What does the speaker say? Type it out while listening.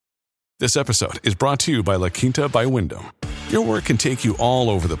This episode is brought to you by La Quinta by Wyndham. Your work can take you all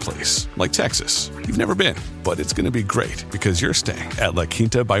over the place, like Texas. You've never been, but it's going to be great because you're staying at La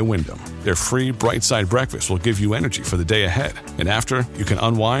Quinta by Wyndham. Their free Bright Side breakfast will give you energy for the day ahead. And after, you can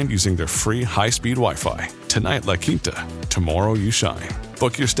unwind using their free high-speed Wi-Fi. Tonight, La Quinta. Tomorrow, you shine.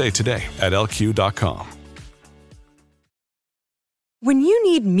 Book your stay today at lq.com. When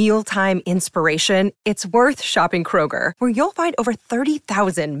you need mealtime inspiration, it's worth shopping Kroger, where you'll find over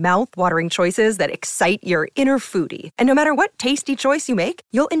 30,000 mouth-watering choices that excite your inner foodie. And no matter what tasty choice you make,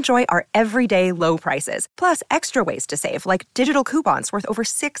 you'll enjoy our everyday low prices, plus extra ways to save, like digital coupons worth over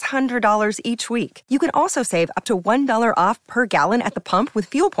 $600 each week. You can also save up to $1 off per gallon at the pump with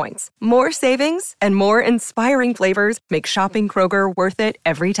fuel points. More savings and more inspiring flavors make shopping Kroger worth it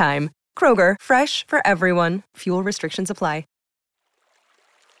every time. Kroger, fresh for everyone. Fuel restrictions apply.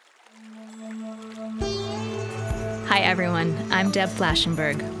 Hi everyone, I'm Deb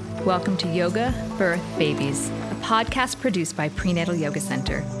Flashenberg. Welcome to Yoga, Birth, Babies, a podcast produced by Prenatal Yoga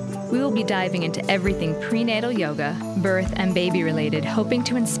Center. We will be diving into everything prenatal yoga, birth, and baby related, hoping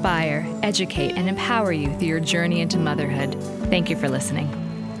to inspire, educate, and empower you through your journey into motherhood. Thank you for listening.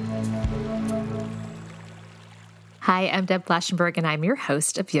 Hi, I'm Deb Flashenberg, and I'm your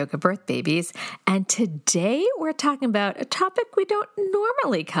host of Yoga Birth Babies. And today we're talking about a topic we don't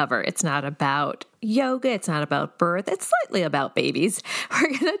normally cover. It's not about yoga, it's not about birth, it's slightly about babies.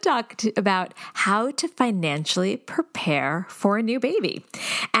 We're going to talk about how to financially prepare for a new baby.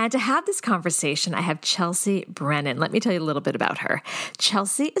 And to have this conversation, I have Chelsea Brennan. Let me tell you a little bit about her.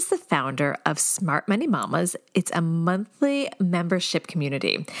 Chelsea is the founder of Smart Money Mamas. It's a monthly membership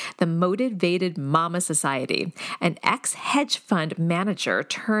community, the Motivated Mama Society, an ex-hedge fund manager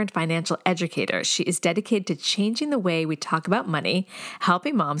turned financial educator. She is dedicated to changing the way we talk about money,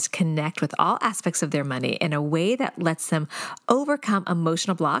 helping moms connect with all aspects of their money in a way that lets them overcome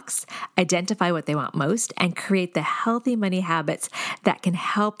emotional blocks, identify what they want most, and create the healthy money habits that can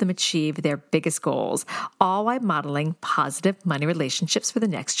help them achieve their biggest goals, all while modeling positive money relationships for the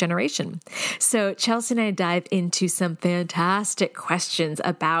next generation. So Chelsea and I dive into some fantastic questions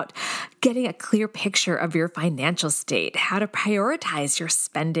about getting a clear picture of your financial state, how to prioritize your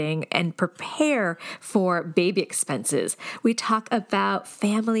spending and prepare for baby expenses. We talk about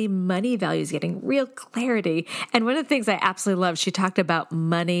family money values, getting real clarity. And one of the things I absolutely love, she talked about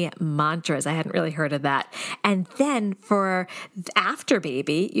money mantras. I hadn't really heard of that. And then for after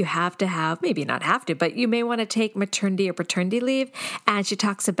baby, you have to have, maybe not have to, but you may want to take maternity or paternity leave. And she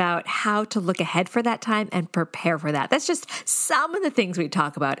talks about how to look ahead for that time and prepare for that. That's just some of the things we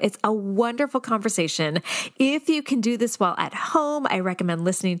talk about. It's a wonderful conversation. If you can do this while at home, I recommend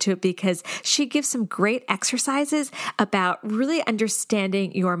listening to it because she gives some great exercises about really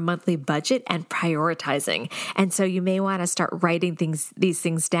understanding your monthly budget and prioritizing. And so you may want to start writing these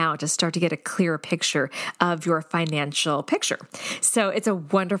things down to start to get a clearer picture of your financial picture. So it's a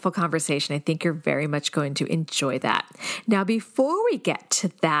wonderful conversation. I think you're very much going to enjoy that. Now, before we get to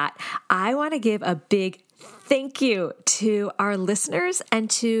that, I want to give a big thank you to our listeners and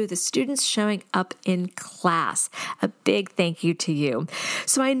to the students showing up in class. A big thank you to you.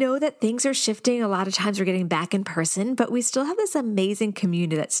 So I know that things are shifting. A lot of times we're getting back in person, but we still have this amazing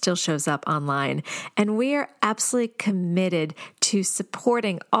community that still shows up online. And we are absolutely committed to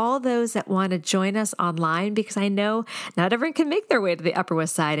supporting all those that want to join us online because I know not everyone can make their way to the Upper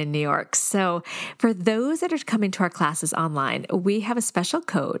West Side in New York. So for those that are coming to our classes online, we have a special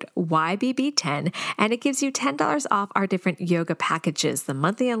code, YBB10, and it gives you $10 off our different yoga packages, the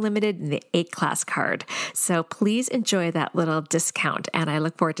monthly unlimited and the 8-class card. So please enjoy that little discount. And I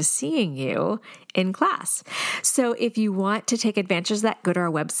look forward to seeing you in class. So if you want to take advantage of that, go to our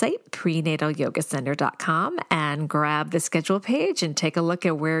website, prenatalyogacenter.com, and grab the schedule page and take a look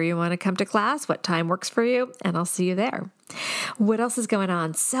at where you want to come to class, what time works for you, and I'll see you there. What else is going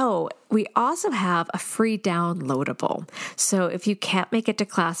on? So we also have a free downloadable. So if you can't make it to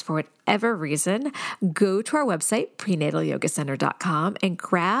class for whatever reason, go to our website, prenatalyogacenter.com, and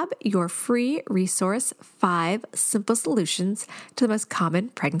grab your free resource, 5 Simple Solutions to the Most Common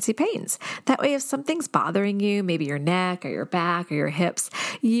Pregnancy Pains. That way, if something's bothering you, maybe your neck or your back or your hips,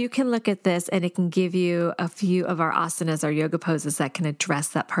 you can look at this and it can give you a few of our asanas, our yoga poses that can address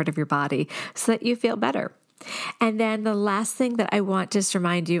that part of your body so that you feel better. And then the last thing that I want to just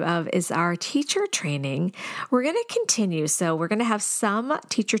remind you of is our teacher training. We're going to continue. So we're going to have some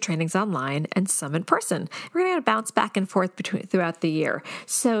teacher trainings online and some in person. We're going to bounce back and forth throughout the year.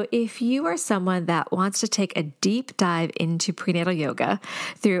 So if you are someone that wants to take a deep dive into prenatal yoga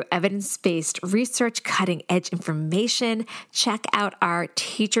through evidence-based research, cutting-edge information, check out our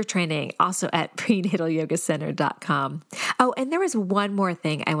teacher training also at prenatalyogacenter.com. Oh, and there was one more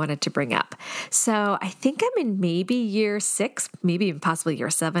thing I wanted to bring up. So I think I'm in maybe year 6, maybe even possibly year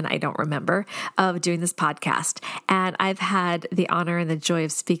 7, I don't remember, of doing this podcast. And I've had the honor and the joy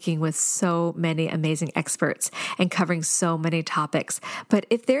of speaking with so many amazing experts and covering so many topics. But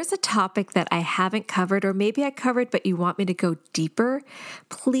if there's a topic that I haven't covered, or maybe I covered, but you want me to go deeper,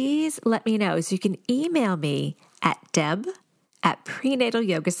 please let me know. So you can email me at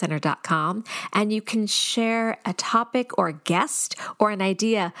deb@prenatalyogacenter.com, and you can share a topic or a guest or an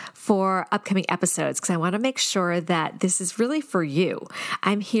idea for upcoming episodes, because I want to make sure that this is really for you.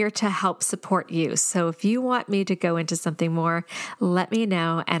 I'm here to help support you. So if you want me to go into something more, let me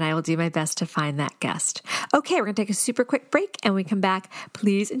know, and I will do my best to find that guest. Okay, we're going to take a super quick break, and when we come back,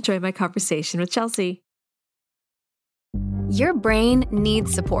 please enjoy my conversation with Chelsea. Your brain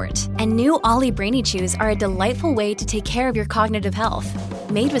needs support, and new Ollie Brainy Chews are a delightful way to take care of your cognitive health.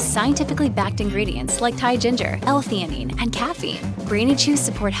 Made with scientifically backed ingredients like Thai ginger, L-theanine, and caffeine, Brainy Chews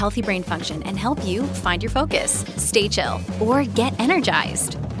support healthy brain function and help you find your focus, stay chill, or get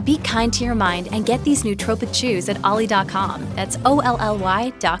energized. Be kind to your mind and get these nootropic chews at ollie.com. That's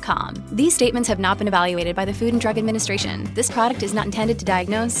OLLY.com. These statements have not been evaluated by the Food and Drug Administration. This product is not intended to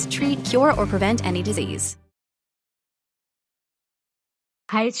diagnose, treat, cure, or prevent any disease.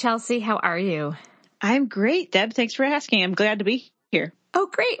 Hi, Chelsea. How are you? I'm great, Deb. Thanks for asking. I'm glad to be here. Oh,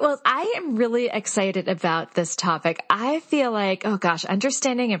 great. Well, I am really excited about this topic. I feel like, oh gosh,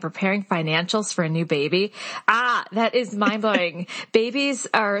 understanding and preparing financials for a new baby. That is mind-blowing. Babies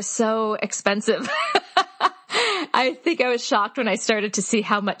are so expensive. I think I was shocked when I started to see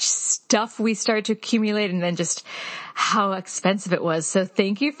how much stuff we started to accumulate and then just how expensive it was. So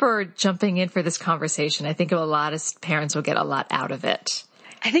thank you for jumping in for this conversation. I think a lot of parents will get a lot out of it.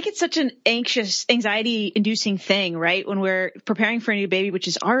 I think it's such an anxiety-inducing thing, right? When we're preparing for a new baby, which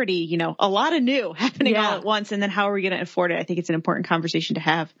is already, a lot of new happening all at once. And then how are we going to afford it? I think it's an important conversation to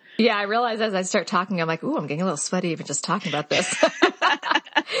have. Yeah, I realize as I start talking, I'm like, ooh, I'm getting a little sweaty even just talking about this.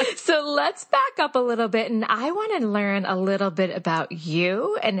 So let's back up a little bit. And I want to learn a little bit about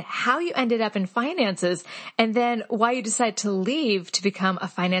you and how you ended up in finances, and then why you decided to leave to become a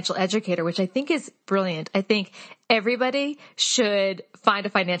financial educator, which I think is brilliant. I think everybody should find a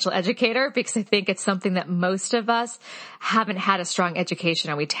financial educator, because I think it's something that most of us haven't had a strong education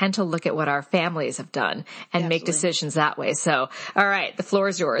on. We tend to look at what our families have done and make decisions that way. So, all right, the floor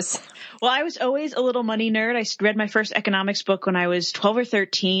is yours. Well, I was always a little money nerd. I read my first economics book when I was 12 or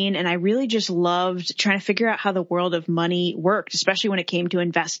 13, and I really just loved trying to figure out how the world of money worked, especially when it came to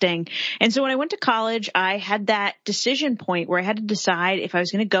investing. And so when I went to college, I had that decision point where I had to decide if I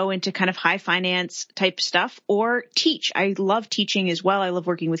was going to go into kind of high finance type stuff or teach. I love teaching as well. I love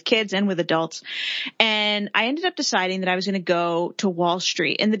working with kids and with adults. And I ended up deciding that I was going to go to Wall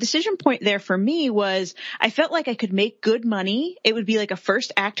Street. And the decision point there for me was I felt like I could make good money. It would be like a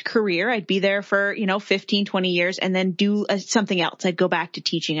first act career. I'd be there for, 15, 20 years and then do something else. I'd go back to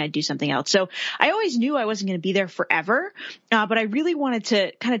teaching. I'd do something else. So I always knew I wasn't going to be there forever. But I really wanted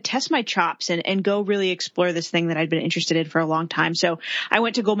to kind of test my chops and go really explore this thing that I'd been interested in for a long time. So I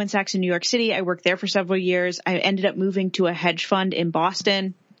went to Goldman Sachs in New York City. I worked there for several years. I ended up moving to a hedge fund in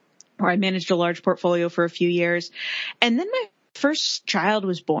Boston, where I managed a large portfolio for a few years. And then my first child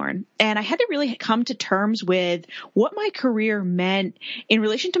was born, and I had to really come to terms with what my career meant in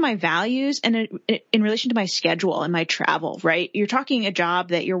relation to my values and in relation to my schedule and my travel, right? You're talking a job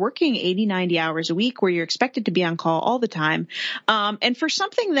that you're working 80, 90 hours a week where you're expected to be on call all the time. And for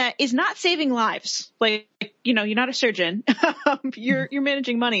something that is not saving lives, like, you're not a surgeon, you're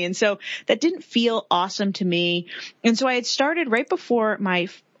managing money. And so that didn't feel awesome to me. And so I had started right before my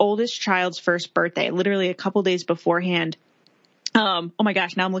oldest child's first birthday, literally a couple days beforehand. Oh my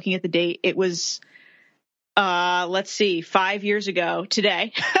gosh, now I'm looking at the date. It was, 5 years ago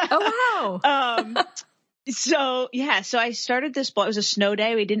today. Oh, wow. So I started this, it was a snow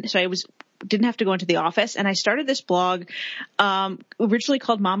day. I didn't have to go into the office. And I started this blog, originally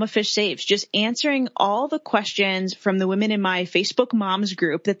called Mama Fish Saves, just answering all the questions from the women in my Facebook moms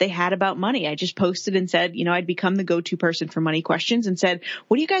group that they had about money. I just posted and said, I'd become the go-to person for money questions and said,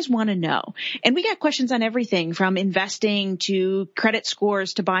 what do you guys want to know? And we got questions on everything from investing to credit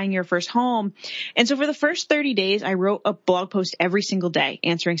scores to buying your first home. And so for the first 30 days, I wrote a blog post every single day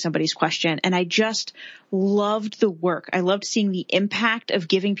answering somebody's question. And I just loved the work. I loved seeing the impact of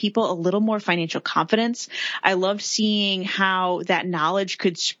giving people a little more financial confidence. I loved seeing how that knowledge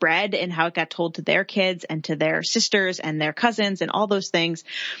could spread and how it got told to their kids and to their sisters and their cousins and all those things.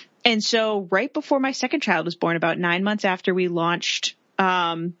 And so right before my second child was born, about 9 months after we launched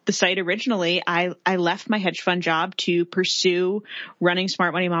the site originally, I left my hedge fund job to pursue running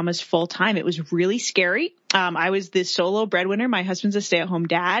Smart Money Mamas full time. It was really scary. I was the solo breadwinner. My husband's a stay-at-home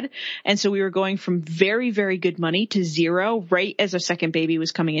dad. And so we were going from very, very good money to zero right as a second baby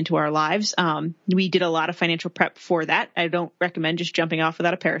was coming into our lives. We did a lot of financial prep for that. I don't recommend just jumping off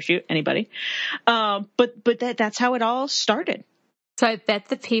without a parachute, anybody. But that's how it all started. So I bet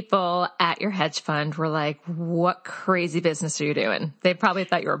the people at your hedge fund were like, what crazy business are you doing? They probably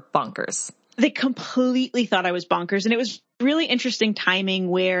thought you were bonkers. They completely thought I was bonkers. And it was really interesting timing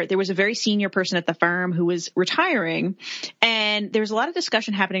where there was a very senior person at the firm who was retiring. And there was a lot of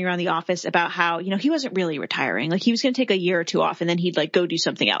discussion happening around the office about how, he wasn't really retiring. Like he was going to take a year or two off and then he'd go do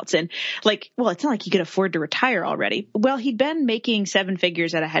something else. And it's not like he could afford to retire already. Well, he'd been making 7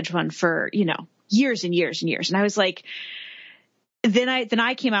 figures at a hedge fund for, years and years and years. And I was like, Then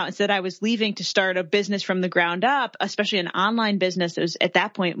I came out and said I was leaving to start a business from the ground up, especially an online business that was at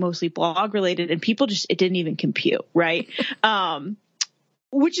that point mostly blog related, and people it didn't even compute, right?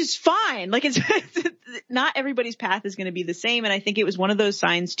 Which is fine. It's not everybody's path is going to be the same. And I think it was one of those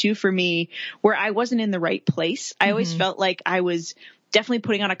signs too for me where I wasn't in the right place. I always felt like I was definitely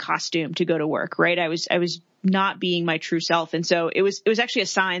putting on a costume to go to work, right? I was not being my true self. And so it was actually a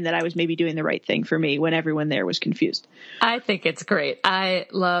sign that I was maybe doing the right thing for me when everyone there was confused. I think it's great. I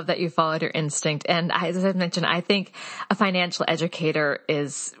love that you followed your instinct. And as I mentioned, I think a financial educator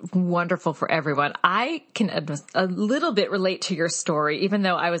is wonderful for everyone. I can a little bit relate to your story, even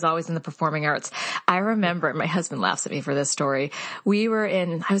though I was always in the performing arts. I remember, my husband laughs at me for this story.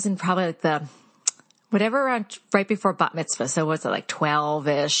 I was in probably around right before bat mitzvah. So was it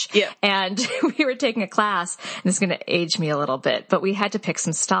 12-ish? Yeah. And we were taking a class, and it's going to age me a little bit, but we had to pick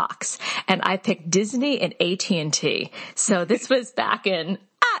some stocks, and I picked Disney and AT&T. So this was back in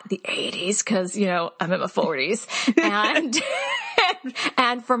the 80s, cause I'm in my 40s,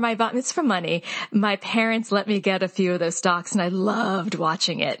 and for my bat mitzvah money, my parents let me get a few of those stocks, and I loved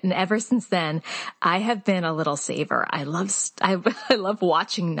watching it. And ever since then, I have been a little saver. I love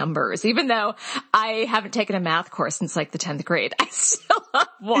watching numbers, even though I haven't taken a math course since the 10th grade. I still love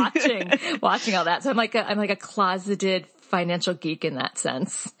watching all that. So I'm like a closeted financial geek in that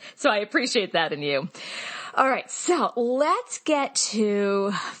sense. So I appreciate that in you. All right. So let's get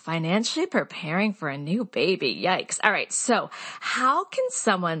to financially preparing for a new baby. Yikes. All right. So how can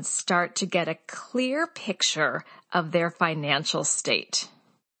someone start to get a clear picture of their financial state?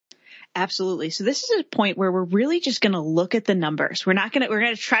 Absolutely. So this is a point where we're really just going to look at the numbers. We're going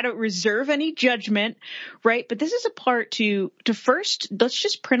to try to reserve any judgment, right? But this is a part to first, let's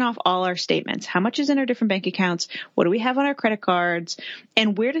just print off all our statements. How much is in our different bank accounts? What do we have on our credit cards?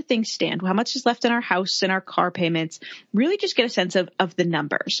 And where do things stand? How much is left in our house and our car payments? Really just get a sense of the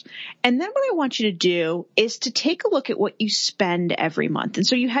numbers. And then what I want you to do is to take a look at what you spend every month. And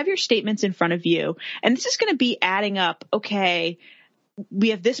so you have your statements in front of you, and this is going to be adding up, okay, we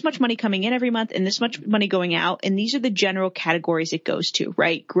have this much money coming in every month and this much money going out. And these are the general categories it goes to,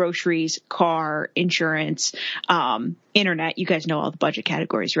 right? Groceries, car, insurance, internet. You guys know all the budget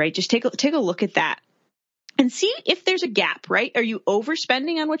categories, right? Just take a look at that and see if there's a gap, right? Are you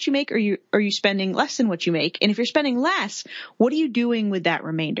overspending on what you make, or are you spending less than what you make? And if you're spending less, what are you doing with that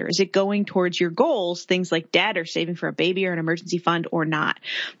remainder? Is it going towards your goals, things like debt or saving for a baby or an emergency fund, or not?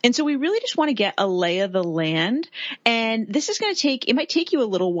 And so we really just want to get a lay of the land. And this is it might take you a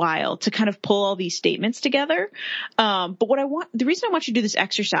little while to kind of pull all these statements together. But the reason I want you to do this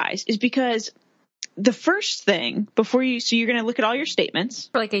exercise is because the first thing so you're going to look at all your statements.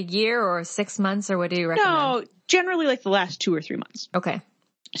 For a year or 6 months, or what do you recommend? No, generally the last 2 or 3 months. Okay.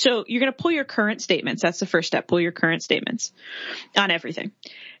 So you're going to pull your current statements. That's the first step. Pull your current statements on everything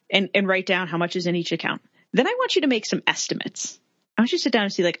and write down how much is in each account. Then I want you to make some estimates. I want you to sit down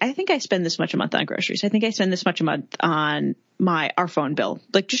and see, I think I spend this much a month on groceries. I think I spend this much a month on our phone bill.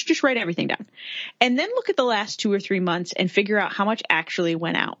 Just write everything down. And then look at the last 2 or 3 months and figure out how much actually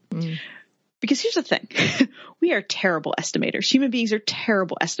went out. Because here's the thing. We are terrible estimators. Human beings are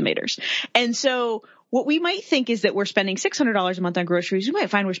terrible estimators. And so what we might think is that we're spending $600 a month on groceries. We might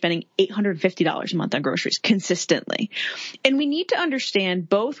find we're spending $850 a month on groceries consistently. And we need to understand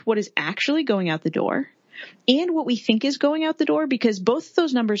both what is actually going out the door and what we think is going out the door, because both of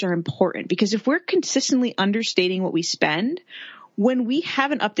those numbers are important. Because if we're consistently understating what we spend, when we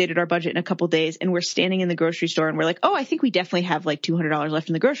haven't updated our budget in a couple of days and we're standing in the grocery store and we're like, oh, I think we definitely have like $200 left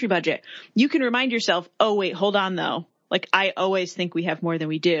in the grocery budget, you can remind yourself, oh, wait, hold on though. Like, I always think we have more than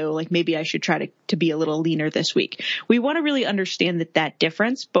we do. Like, maybe I should try to be a little leaner this week. We want to really understand that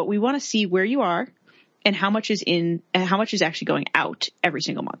difference, but we want to see where you are and how much is actually going out every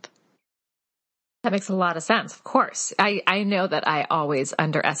single month. That makes a lot of sense. Of course. I know that I always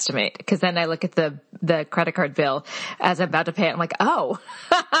underestimate, because then I look at the credit card bill as I'm about to pay it. I'm like, oh,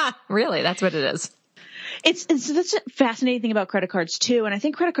 really? That's what it is. That's a fascinating thing about credit cards too. And I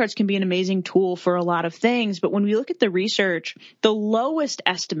think credit cards can be an amazing tool for a lot of things. But when we look at the research, the lowest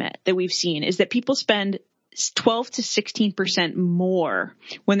estimate that we've seen is that people spend 12 to 16% more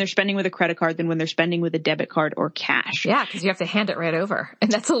when they're spending with a credit card than when they're spending with a debit card or cash. Yeah, because you have to hand it right over.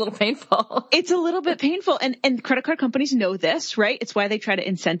 And that's a little painful. It's a little bit painful. And credit card companies know this, right? It's why they try to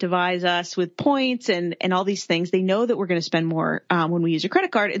incentivize us with points and all these things. They know that we're going to spend more when we use a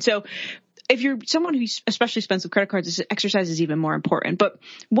credit card. And so if you're someone who especially spends with credit cards, this exercise is even more important. But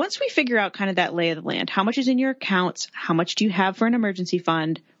once we figure out kind of that lay of the land, how much is in your accounts? How much do you have for an emergency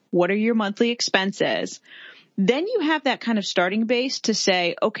fund? What are your monthly expenses? Then you have that kind of starting base to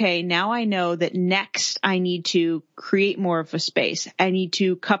say, okay, now I know that next I need to create more of a space. I need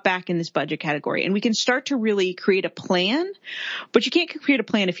to cut back in this budget category. And we can start to really create a plan, but you can't create a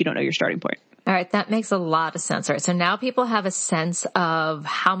plan if you don't know your starting point. All right. That makes a lot of sense. All right. So now people have a sense of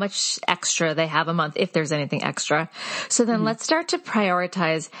how much extra they have a month, if there's anything extra. So then let's start to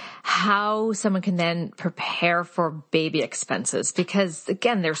prioritize how someone can then prepare for baby expenses, because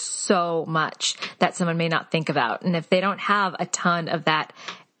again, there's so much that someone may not think about. And if they don't have a ton of that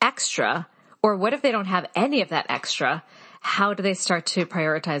extra, or what if they don't have any of that extra, how do they start to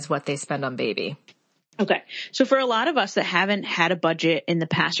prioritize what they spend on baby? Okay. So for a lot of us that haven't had a budget in the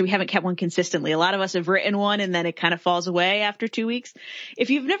past, or we haven't kept one consistently, a lot of us have written one and then it kind of falls away after 2 weeks.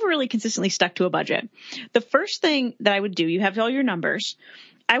 If you've never really consistently stuck to a budget, the first thing that I would do, you have all your numbers.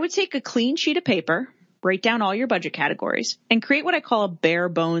 I would take a clean sheet of paper, write down all your budget categories, and create what I call a bare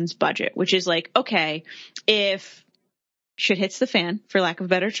bones budget, which is like, okay, if shit hits the fan, for lack of a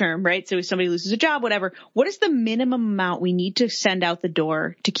better term, right? So if somebody loses a job, whatever, what is the minimum amount we need to send out the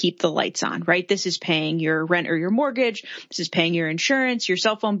door to keep the lights on, right? This is paying your rent or your mortgage. This is paying your insurance, your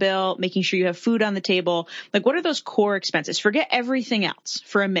cell phone bill, making sure you have food on the table. Like, what are those core expenses? Forget everything else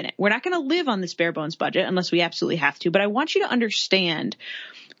for a minute. We're not going to live on this bare bones budget unless we absolutely have to, but I want you to understand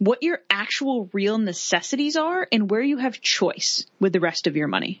what your actual real necessities are and where you have choice with the rest of your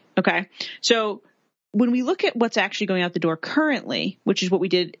money. Okay. So when we look at what's actually going out the door currently, which is what we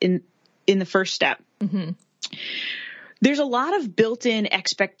did in the first step, there's a lot of built-in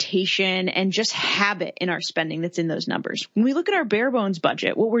expectation and just habit in our spending that's in those numbers. When we look at our bare bones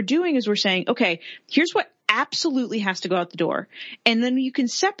budget, what we're doing is we're saying, okay, here's what absolutely has to go out the door. And then you can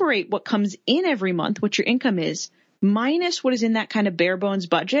separate what comes in every month, what your income is, minus what is in that kind of bare bones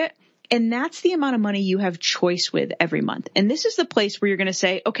budget. And that's the amount of money you have choice with every month. And this is the place where you're going to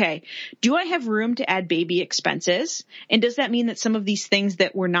say, okay, do I have room to add baby expenses? And does that mean that some of these things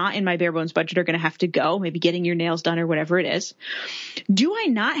that were not in my bare bones budget are going to have to go, maybe getting your nails done or whatever it is? Do I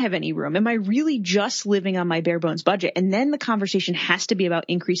not have any room? Am I really just living on my bare bones budget? And then the conversation has to be about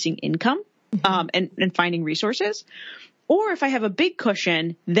increasing income and finding resources. Or if I have a big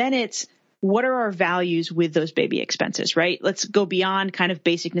cushion, then it's, what are our values with those baby expenses, right? Let's go beyond kind of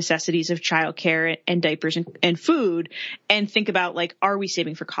basic necessities of childcare and diapers and food and think about, like, are we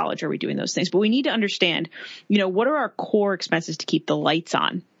saving for college? Are we doing those things? But we need to understand, what are our core expenses to keep the lights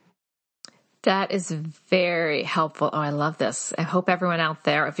on? That is very helpful. Oh, I love this. I hope everyone out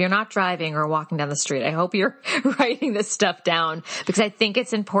there, if you're not driving or walking down the street, I hope you're writing this stuff down, because I think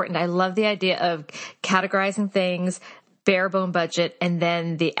it's important. I love the idea of categorizing things, bare bone budget, and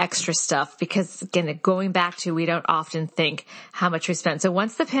then the extra stuff, because again, going back to, we don't often think how much we spend. So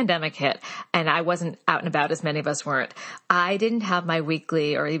once the pandemic hit and I wasn't out and about, as many of us weren't, I didn't have my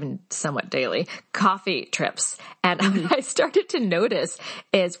weekly or even somewhat daily coffee trips. And I started to notice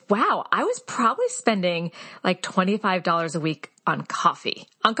is, wow, I was probably spending like $25 a week on coffee.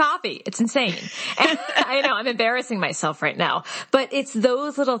 It's insane. And I know I'm embarrassing myself right now, but it's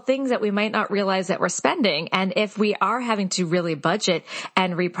those little things that we might not realize that we're spending. And if we are having to really budget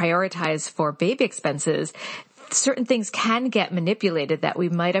and reprioritize for baby expenses, certain things can get manipulated that we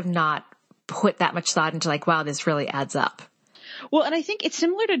might have not put that much thought into like, wow, this really adds up. Well, and I think it's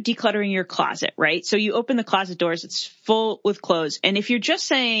similar to decluttering your closet, right? So you open the closet doors, it's full with clothes. And if you're just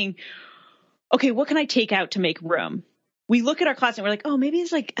saying, okay, what can I take out to make room? We look at our closet and we're like, oh, maybe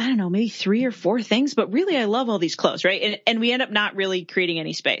it's like, I don't know, maybe 3 or 4 things, but really I love all these clothes, right? And we end up not really creating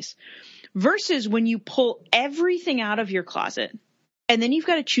any space. Versus when you pull everything out of your closet and then you've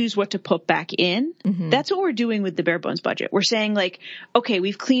got to choose what to put back in. Mm-hmm. That's what we're doing with the bare bones budget. We're saying like, okay,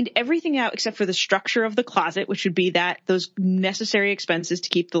 we've cleaned everything out except for the structure of the closet, which would be those necessary expenses to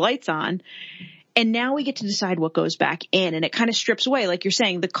keep the lights on. And now we get to decide what goes back in, and it kind of strips away. Like you're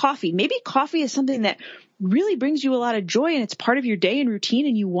saying, the coffee, maybe coffee is something that really brings you a lot of joy and it's part of your day and routine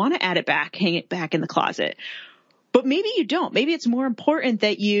and you want to add it back, hang it back in the closet. But maybe you don't. Maybe it's more important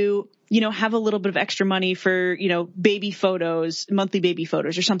that you have a little bit of extra money for, baby photos, monthly baby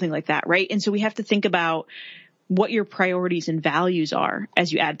photos or something like that, right? And so we have to think about what your priorities and values are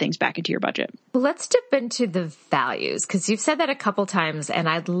as you add things back into your budget. Well, let's dip into the values, because you've said that a couple times, and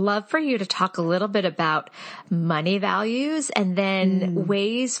I'd love for you to talk a little bit about money values and then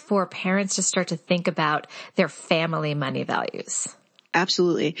ways for parents to start to think about their family money values.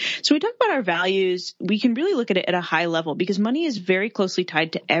 Absolutely. So we talk about our values. We can really look at it at a high level because money is very closely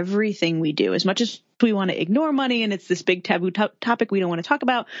tied to everything we do. As much as we want to ignore money and it's this big taboo topic we don't want to talk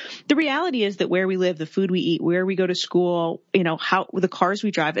about, the reality is that where we live, the food we eat, where we go to school, how the cars we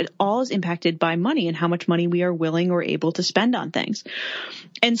drive, it all is impacted by money and how much money we are willing or able to spend on things.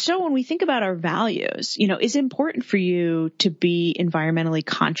 And so when we think about our values, is it important for you to be environmentally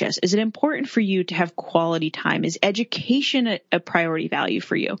conscious? Is it important for you to have quality time? Is education a priority value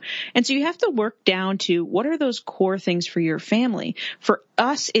for you? And so you have to work down to what are those core things for your family. For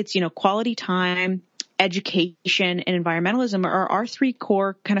us, it's, quality time, education, and environmentalism are our 3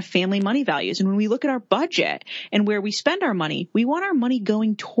 core kind of family money values. And when we look at our budget and where we spend our money, we want our money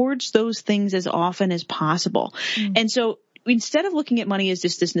going towards those things as often as possible. Mm-hmm. And so instead of looking at money as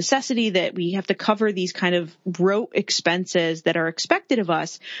just this necessity that we have to cover these kind of rote expenses that are expected of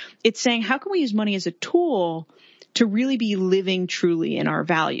us, it's saying, how can we use money as a tool to really be living truly in our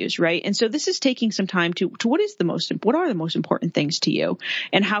values, right? And so this is taking some time to what are the most important things to you,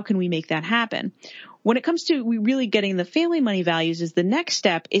 and how can we make that happen? When it comes to really getting the family money values, is the next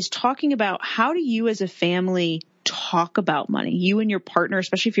step is talking about how do you as a family talk about money, you and your partner,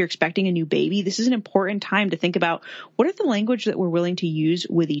 especially if you're expecting a new baby. This is an important time to think about what are the language that we're willing to use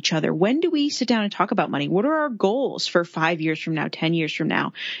with each other. When do we sit down and talk about money? What are our goals for 5 years from now, 10 years from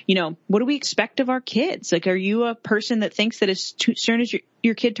now? What do we expect of our kids? Like, are you a person that thinks that as soon as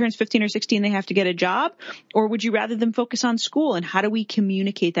your kid turns 15 or 16, they have to get a job? Or would you rather them focus on school? And how do we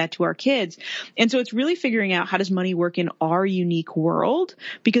communicate that to our kids? And so it's really figuring out, how does money work in our unique world?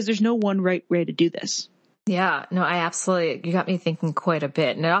 Because there's no one right way to do this. Yeah, no, you got me thinking quite a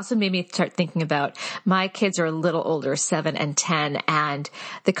bit. And it also made me start thinking about my kids are a little older, 7 and 10, and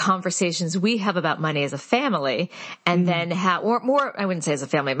the conversations we have about money as a family, and then more, I wouldn't say as a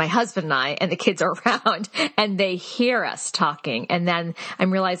family, my husband and I and the kids are around and they hear us talking. And then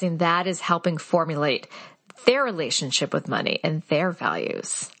I'm realizing that is helping formulate their relationship with money and their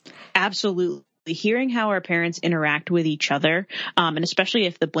values. Absolutely. Hearing how our parents interact with each other, and especially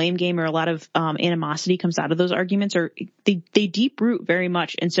if the blame game or a lot of animosity comes out of those arguments, or they deep root very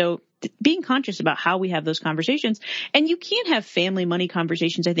much. And so being conscious about how we have those conversations. And you can't have family money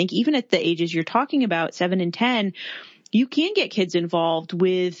conversations, I think, even at the ages you're talking about, 7 and 10, you can get kids involved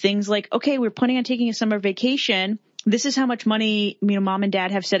with things like, okay, we're planning on taking a summer vacation. This is how much money, mom and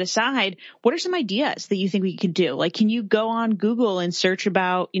dad have set aside. What are some ideas that you think we could do? Like, can you go on Google and search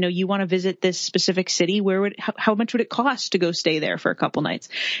about, you want to visit this specific city? How much would it cost to go stay there for a couple nights?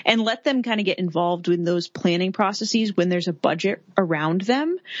 And let them kind of get involved in those planning processes when there's a budget around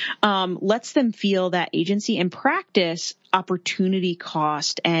them. Lets them feel that agency and practice opportunity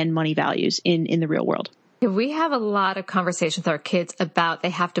cost and money values in the real world. We have a lot of conversations with our kids about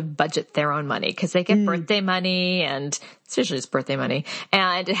they have to budget their own money because they get birthday money, and it's usually just birthday money,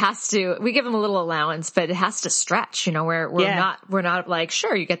 and we give them a little allowance, but it has to stretch, we're not like,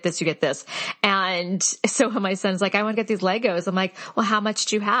 sure, you get this. And so when my son's like, I want to get these Legos, I'm like, well, how much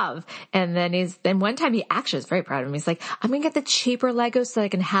do you have? And then one time he actually was very proud of me. He's like, I'm going to get the cheaper Legos so I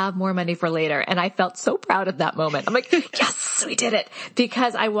can have more money for later. And I felt so proud of that moment. I'm like, yes, we did it,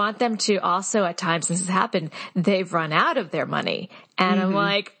 because I want them to also, at times, this has happened, they've run out of their money. And I'm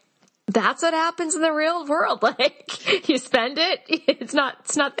like, That's what happens in the real world. Like you spend it, it's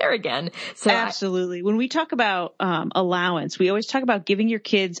not there again. So absolutely. When we talk about allowance, we always talk about giving your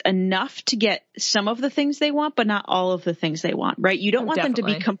kids enough to get some of the things they want, but not all of the things they want, right? You don't want them to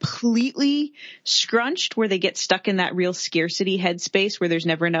be completely scrunched where they get stuck in that real scarcity headspace where there's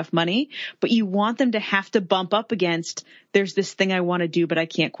never enough money, but you want them to have to bump up against, there's this thing I want to do, but I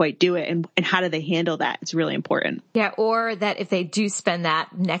can't quite do it. And how do they handle that? It's really important. Yeah. Or that if they do spend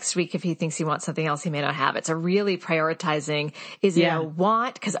that next week, if he thinks he wants something else, he may not have it. So really prioritizing, is it a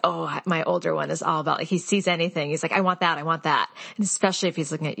want? Cause, my older one is all about, like, he sees anything. He's like, I want that. I want that. And especially if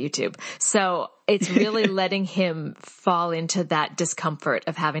he's looking at YouTube. So it's really letting him fall into that discomfort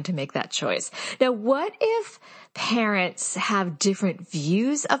of having to make that choice. Now, what if parents have different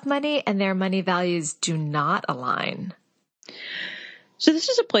views of money and their money values do not align? So this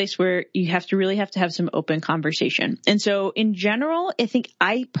is a place where you have to have some open conversation. And so in general,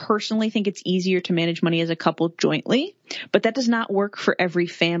 I personally think it's easier to manage money as a couple jointly, but that does not work for every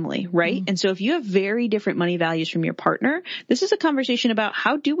family, right? Mm-hmm. And so if you have very different money values from your partner, this is a conversation about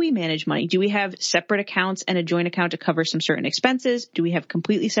how do we manage money? Do we have separate accounts and a joint account to cover some certain expenses? Do we have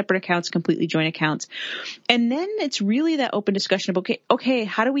completely separate accounts, completely joint accounts? And then it's really that open discussion of, okay,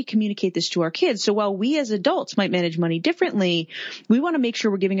 how do we communicate this to our kids? So while we as adults might manage money differently, we want to make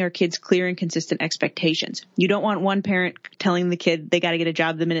sure we're giving our kids clear and consistent expectations. You don't want one parent telling the kid they got to get a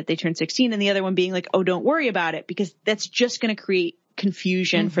job the minute they turn 16 and the other one being like, oh, don't worry about it, because that's just going to create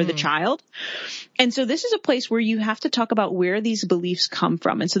confusion for the child. And so this is a place where you have to talk about where these beliefs come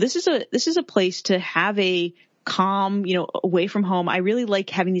from. And so this is a place to have a calm, away from home. I really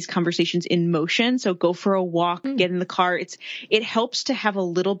like having these conversations in motion. So go for a walk, get in the car. It helps to have a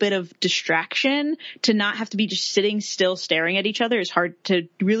little bit of distraction, to not have to be just sitting still staring at each other. It's hard to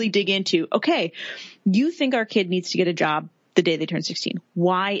really dig into, okay, you think our kid needs to get a job the day they turn 16.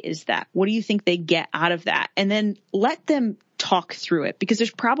 Why is that? What do you think they get out of that? And then let them talk through it, because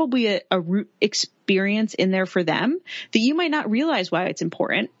there's probably a root experience in there for them that you might not realize why it's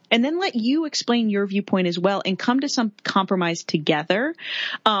important. And then let you explain your viewpoint as well and come to some compromise together.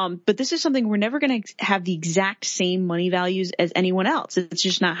 But this is something we're never going to have the exact same money values as anyone else. It's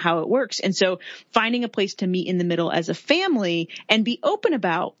just not how it works. And so finding a place to meet in the middle as a family and be open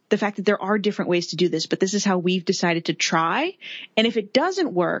about the fact that there are different ways to do this, but this is how we've decided to try. And if it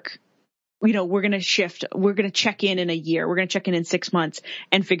doesn't work, we're going to shift. We're going to check in a year. We're going to check in 6 months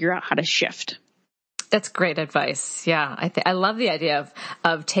and figure out how to shift. That's great advice. Yeah. I love the idea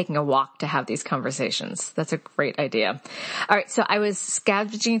of taking a walk to have these conversations. That's a great idea. All right. So I was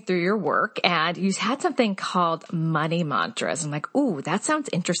scavenging through your work and you had something called money mantras. I'm like, ooh, that sounds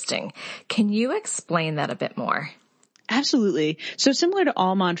interesting. Can you explain that a bit more? Absolutely. So similar to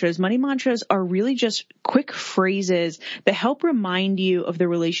all mantras, money mantras are really just quick phrases that help remind you of the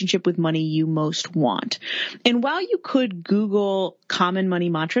relationship with money you most want. And while you could Google common money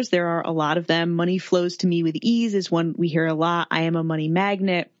mantras, there are a lot of them. Money flows to me with ease is one we hear a lot. I am a money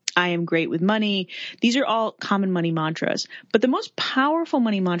magnet. I am great with money. These are all common money mantras. But the most powerful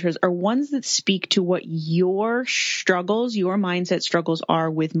money mantras are ones that speak to what your struggles, your mindset struggles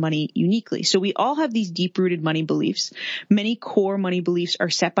are with money uniquely. So we all have these deep-rooted money beliefs. Many core money beliefs are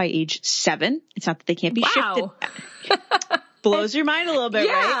set by age 7. It's not that they can't be shifted. Blows your mind a little bit,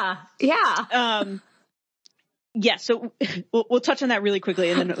 right? Yeah. Yeah. So we'll touch on that really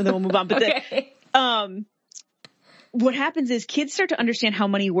quickly and then we'll move on. But okay. What happens is kids start to understand how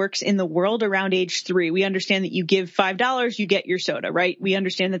money works in the world around age 3. We understand that you give $5, you get your soda, right? We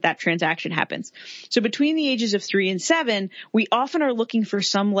understand that transaction happens. So between the ages of 3 and 7, we often are looking for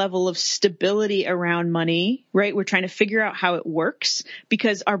some level of stability around money, right? We're trying to figure out how it works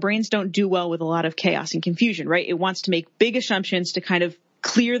because our brains don't do well with a lot of chaos and confusion, right? It wants to make big assumptions to kind of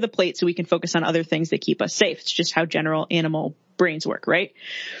clear the plate so we can focus on other things that keep us safe. It's just how general animal brains work, right?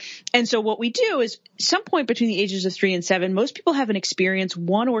 And so what we do is some point between the ages of 3 and 7, most people have an experience,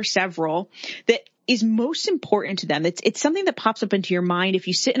 one or several, that is most important to them. It's something that pops up into your mind if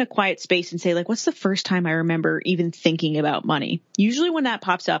you sit in a quiet space and say, like, what's the first time I remember even thinking about money? Usually when that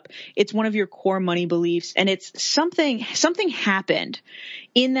pops up, it's one of your core money beliefs. And it's something happened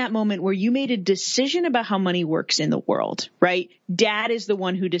in that moment where you made a decision about how money works in the world, right? Dad is the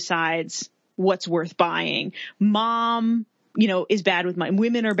one who decides what's worth buying. Mom, is bad with money.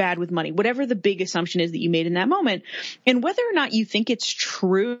 Women are bad with money, whatever the big assumption is that you made in that moment. And whether or not you think it's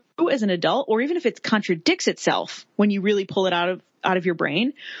true as an adult, or even if it contradicts itself when you really pull it out of your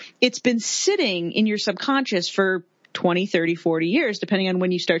brain, it's been sitting in your subconscious for 20, 30, 40 years, depending on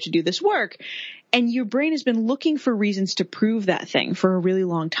when you start to do this work. And your brain has been looking for reasons to prove that thing for a really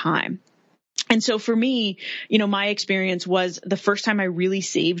long time. And so for me, my experience was the first time I really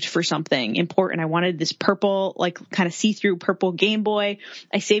saved for something important. I wanted this purple, like kind of see-through purple Game Boy.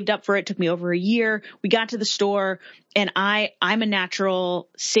 I saved up for it. It took me over a year. We got to the store, and I'm a natural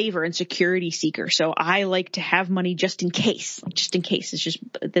saver and security seeker. So I like to have money just in case.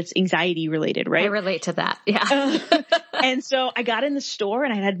 That's anxiety related, right? I relate to that. Yeah. And so I got in the store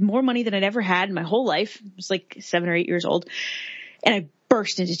and I had more money than I'd ever had in my whole life. I was like 7 or 8 years old. And I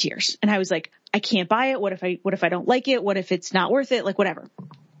burst into tears. And I was like, I can't buy it. What if I don't like it? What if it's not worth it? Like, whatever.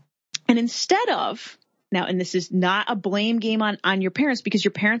 And instead of now, and this is not a blame game on your parents, because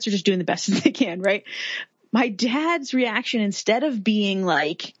your parents are just doing the best that they can, right? My dad's reaction, instead of being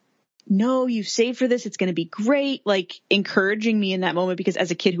like, no, you've saved for this, it's going to be great, like encouraging me in that moment, because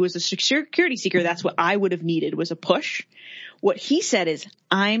as a kid who was a security seeker, that's what I would have needed, was a push. What he said is,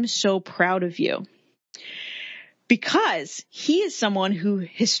 I'm so proud of you. Because he is someone who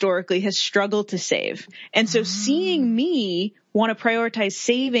historically has struggled to save. And so seeing me want to prioritize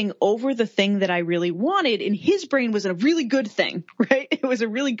saving over the thing that I really wanted in his brain was a really good thing, right? It was a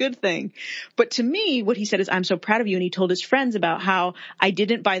really good thing. But to me, what he said is, I'm so proud of you. And he told his friends about how I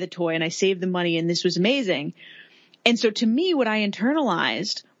didn't buy the toy and I saved the money and this was amazing. And so to me, what I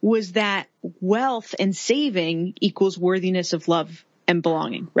internalized was that wealth and saving equals worthiness of love and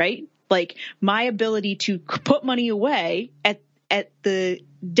belonging, right? Like my ability to put money away at the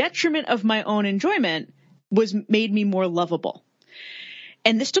detriment of my own enjoyment made me more lovable.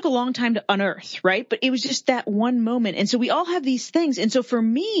 And this took a long time to unearth, right? But it was just that one moment. And so we all have these things. And so for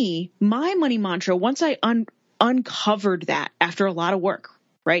me, my money mantra, once I uncovered that after a lot of work,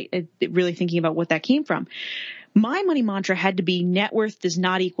 right? Really thinking about what that came from, my money mantra had to be net worth does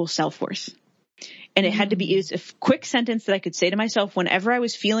not equal self-worth. And it had to be a quick sentence that I could say to myself whenever I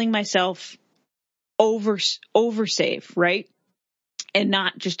was feeling myself oversave, right? And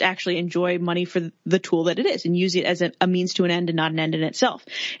not just actually enjoy money for the tool that it is and use it as a means to an end and not an end in itself.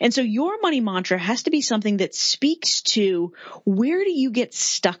 And so your money mantra has to be something that speaks to where do you get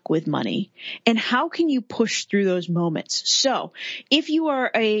stuck with money and how can you push through those moments? So if you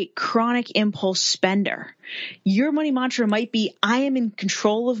are a chronic impulse spender, your money mantra might be, I am in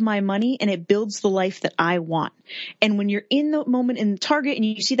control of my money and it builds the life that I want. And when you're in the moment in Target and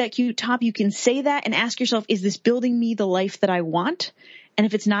you see that cute top, you can say that and ask yourself, is this building me the life that I want? And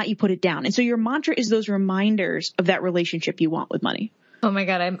if it's not, you put it down. And so your mantra is those reminders of that relationship you want with money. Oh my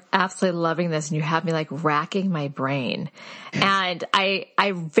God, I'm absolutely loving this. And you have me like racking my brain. And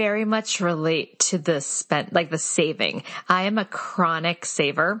I very much relate to the saving. I am a chronic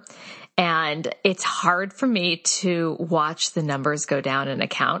saver. And it's hard for me to watch the numbers go down in an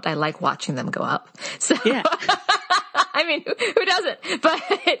account. I like watching them go up. So, yeah. I mean, who doesn't? But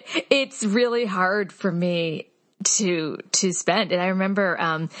it's really hard for me to spend. And I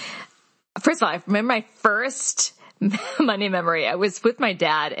remember, first of all, I remember my first money memory. I was with my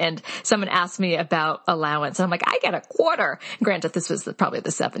dad and someone asked me about allowance. And I'm like, I get a quarter. Granted, this was probably the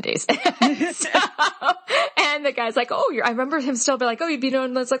 70s. And the guy's like, I remember him still be like, you'd be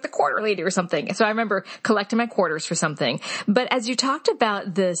known as like the quarter lady or something. So I remember collecting my quarters for something. But as you talked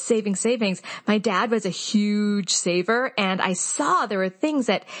about the savings, my dad was a huge saver and I saw there were things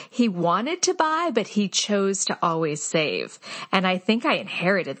that he wanted to buy, but he chose to always save. And I think I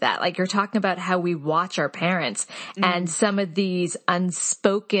inherited that. Like you're talking about how we watch our parents and some of these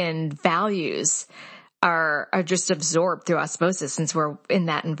unspoken values are just absorbed through osmosis since we're in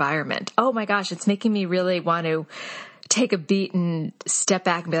that environment. Oh my gosh, it's making me really want to take a beat and step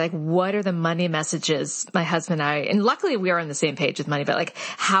back and be like, what are the money messages my husband and I, and luckily we are on the same page with money, but like,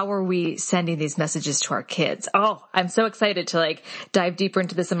 how are we sending these messages to our kids? Oh, I'm so excited to like dive deeper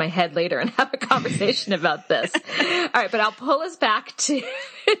into this in my head later and have a conversation about this. All right. But I'll pull us back to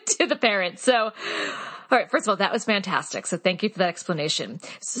the parents. So, all right. First of all, that was fantastic. So thank you for that explanation.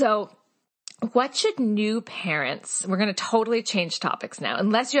 So what should new parents, we're going to totally change topics now,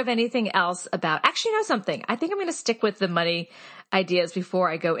 unless you have anything else about, actually, you know something, I think I'm going to stick with the money ideas before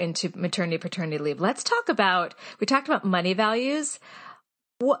I go into maternity, paternity leave. Let's talk about, we talked about money values.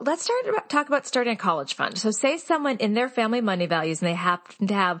 Let's talk about starting a college fund. So say someone in their family money values and they happen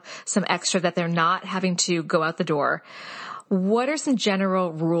to have some extra that they're not having to go out the door. What are some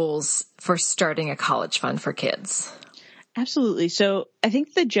general rules for starting a college fund for kids? Absolutely. So I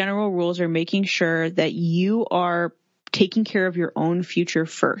think the general rules are making sure that you are taking care of your own future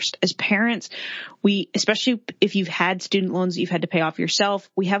first. As parents, especially if you've had student loans that you've had to pay off yourself,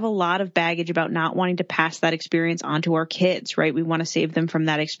 we have a lot of baggage about not wanting to pass that experience on to our kids, right? We want to save them from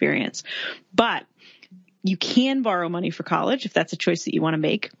that experience. But you can borrow money for college if that's a choice that you want to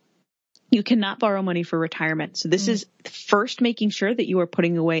make. You cannot borrow money for retirement. So this is first making sure that you are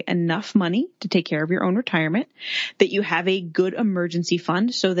putting away enough money to take care of your own retirement, that you have a good emergency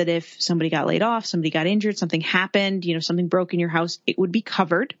fund so that if somebody got laid off, somebody got injured, something happened, something broke in your house, it would be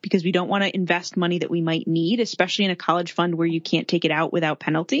covered, because we don't want to invest money that we might need, especially in a college fund where you can't take it out without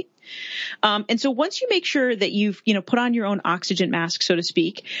penalty. And so once you make sure that you've, put on your own oxygen mask, so to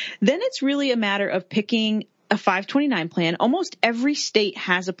speak, then it's really a matter of picking a 529 plan. Almost every state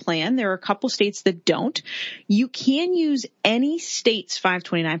has a plan. There are a couple states that don't. You can use any state's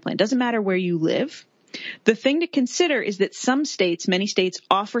 529 plan. Doesn't matter where you live. The thing to consider is that many states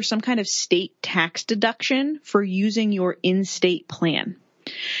offer some kind of state tax deduction for using your in-state plan.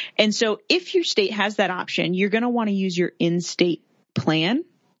 And so if your state has that option, you're going to want to use your in-state plan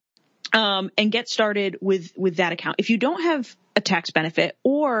and get started with that account. If you don't have a tax benefit,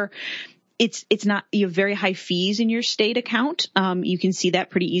 or it's not, you have very high fees in your state account. You can see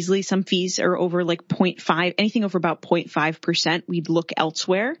that pretty easily. Some fees are over like 0.5, anything over about 0.5%. We'd look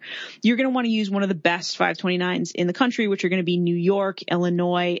elsewhere. You're going to want to use one of the best 529s in the country, which are going to be New York,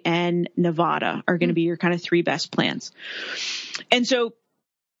 Illinois, and Nevada are going to be your kind of three best plans. And so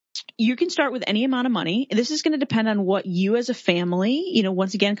you can start with any amount of money. This is going to depend on what you as a family,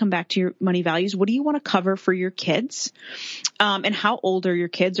 once again, come back to your money values. What do you want to cover for your kids? And how old are your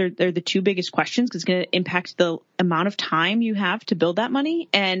kids? They're the two biggest questions, because it's going to impact the amount of time you have to build that money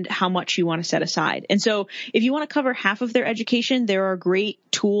and how much you want to set aside. And so if you want to cover half of their education, there are great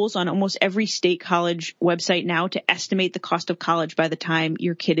tools on almost every state college website now to estimate the cost of college by the time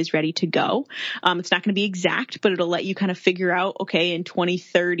your kid is ready to go. It's not going to be exact, but it'll let you kind of figure out, okay, in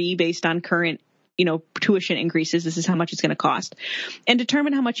 2030, based on current tuition increases, this is how much it's going to cost, and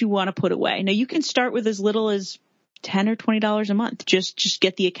determine how much you want to put away. Now, you can start with as little as $10 or $20 a month. Just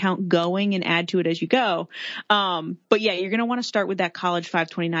get the account going and add to it as you go. But yeah, you're going to want to start with that college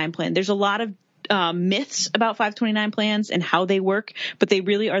 529 plan. There's a lot of myths about 529 plans and how they work, but they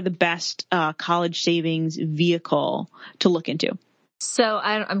really are the best college savings vehicle to look into. So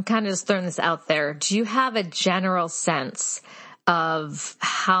I'm kind of just throwing this out there. Do you have a general sense of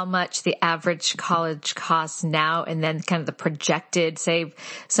how much the average college costs now, and then kind of the projected, say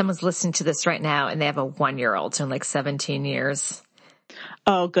someone's listening to this right now and they have a 1-year-old, so in like 17 years?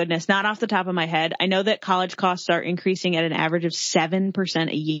 Oh, goodness. Not off the top of my head. I know that college costs are increasing at an average of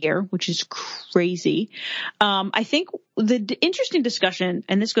 7% a year, which is crazy. I think the interesting discussion,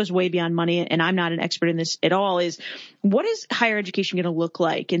 and this goes way beyond money, and I'm not an expert in this at all, is what is higher education going to look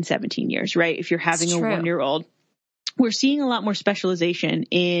like in 17 years, right? If you're having a 1-year-old. We're seeing a lot more specialization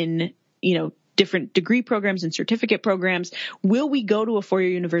in, different degree programs and certificate programs. Will we go to a 4-year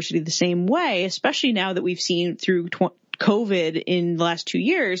university the same way, especially now that we've seen through COVID in the last 2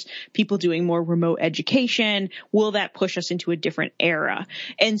 years, people doing more remote education? Will that push us into a different era?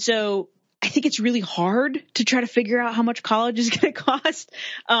 And so I think it's really hard to try to figure out how much college is going to cost.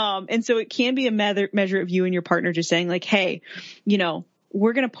 And so it can be a measure of you and your partner just saying like, hey,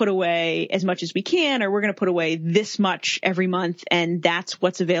 we're going to put away as much as we can, or we're going to put away this much every month, and that's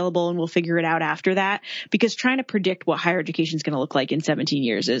what's available, and we'll figure it out after that. Because trying to predict what higher education is going to look like in 17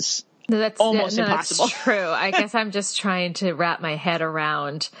 years is almost impossible. That's true. I guess I'm just trying to wrap my head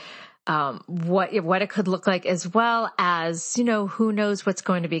around what it could look like, as well as, who knows what's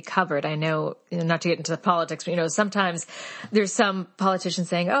going to be covered. I know, not to get into the politics, but, sometimes there's some politicians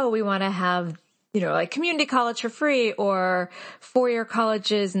saying, oh, we want to have like community college for free, or 4-year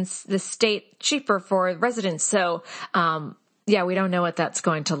colleges in the state cheaper for residents. So, yeah, we don't know what that's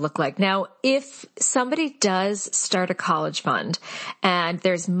going to look like. Now, if somebody does start a college fund and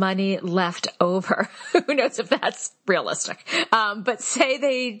there's money left over, who knows if that's realistic? But say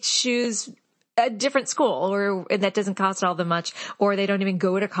they choose a different school, or that doesn't cost all that much, or they don't even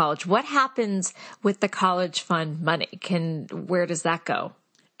go to college. What happens with the college fund money? Where does that go?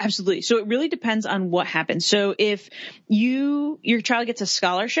 Absolutely. So it really depends on what happens. So if your child gets a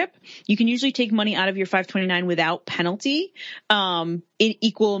scholarship, you can usually take money out of your 529 without penalty, in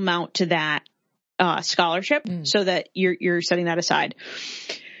equal amount to that scholarship, so that you're setting that aside.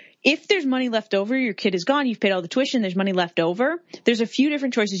 If there's money left over, your kid is gone, you've paid all the tuition, there's money left over, there's a few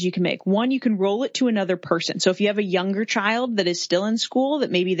different choices you can make. One, you can roll it to another person. So if you have a younger child that is still in school,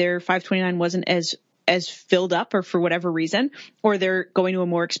 that maybe their 529 wasn't as filled up, or for whatever reason, or they're going to a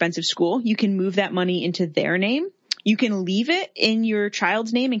more expensive school, you can move that money into their name. You can leave it in your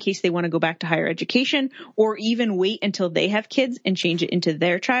child's name in case they want to go back to higher education, or even wait until they have kids and change it into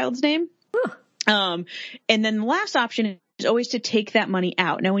their child's name. And then the last option is always to take that money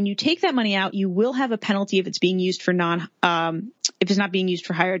out. Now, when you take that money out, you will have a penalty if it's being used for if it's not being used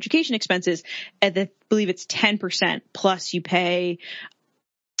for higher education expenses. I believe it's 10% plus you pay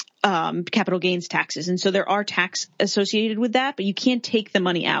capital gains taxes. And so there are tax associated with that, but you can't take the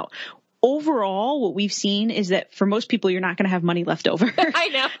money out. Overall, what we've seen is that for most people, you're not going to have money left over. I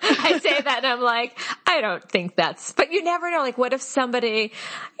know. I say that and I'm like, I don't think but you never know. Like, what if somebody,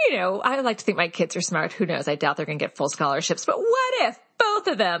 I like to think my kids are smart. Who knows? I doubt they're going to get full scholarships, but what if both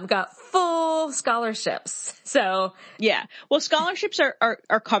of them got full scholarships? So yeah, well, scholarships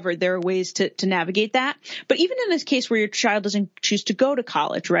are covered. There are ways to navigate that. But even in this case where your child doesn't choose to go to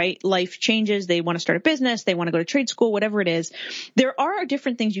college, right? Life changes. They want to start a business. They want to go to trade school, whatever it is. There are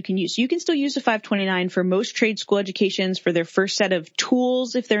different things you can use. So you can still use the 529 for most trade school educations for their first set of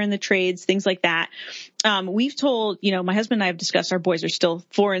tools if they're in the trades, things like that. We've told, my husband and I have discussed, our boys are still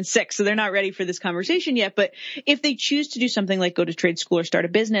 4 and 6, so they're not ready for this conversation yet. But if they choose to do something like go to trade school or start a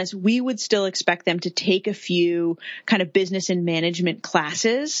business, we would still expect them to take a few kind of business and management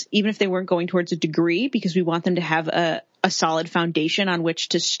classes, even if they weren't going towards a degree, because we want them to have a solid foundation on which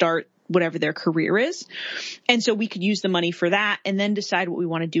to start whatever their career is. And so we could use the money for that and then decide what we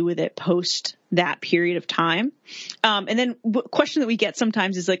want to do with it post that period of time. And then the question that we get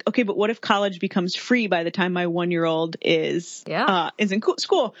sometimes is like, okay, but what if college becomes free by the time my 1-year-old is in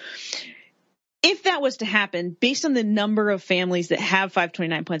school? If that was to happen, based on the number of families that have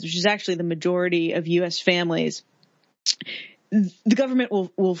 529 plans, which is actually the majority of U.S. families, the government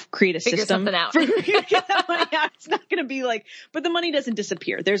will create a system out. For you to get that money out. It's not going to be like, but the money doesn't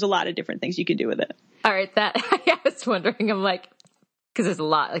disappear. There's a lot of different things you can do with it. All right. I was wondering, I'm like, because there's a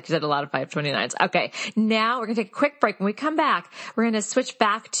lot, like you said, a lot of 529s. Okay. Now we're going to take a quick break. When we come back, we're going to switch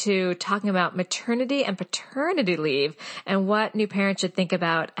back to talking about maternity and paternity leave and what new parents should think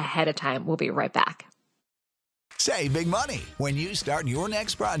about ahead of time. We'll be right back. Save big money when you start your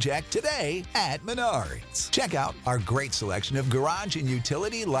next project today at Menards. Check out our great selection of garage and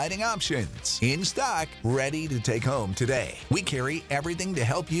utility lighting options. In stock, ready to take home today. We carry everything to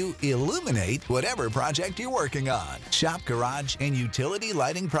help you illuminate whatever project you're working on. Shop garage and utility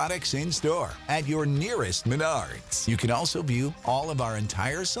lighting products in store at your nearest Menards. You can also view all of our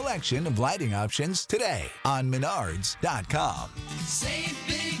entire selection of lighting options today on Menards.com. Save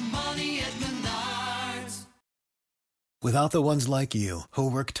big money at Menards. Without the ones like you,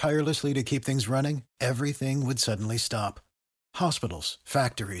 who work tirelessly to keep things running, everything would suddenly stop. Hospitals,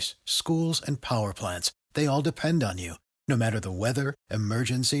 factories, schools, and power plants, they all depend on you. No matter the weather,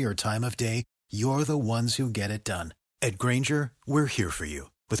 emergency, or time of day, you're the ones who get it done. At Grainger, we're here for you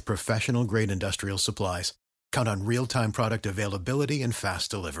with professional-grade industrial supplies. Count on real-time product availability and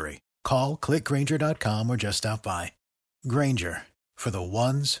fast delivery. Call, click Grainger.com, or just stop by. Grainger, for the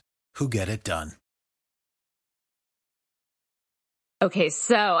ones who get it done. Okay,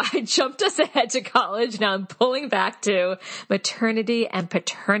 so I jumped us ahead to college. Now I'm pulling back to maternity and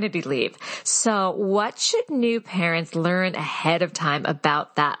paternity leave. So what should new parents learn ahead of time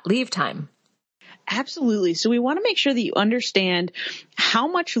about that leave time? Absolutely. So we want to make sure that you understand how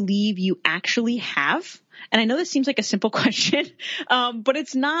much leave you actually have. And I know this seems like a simple question, but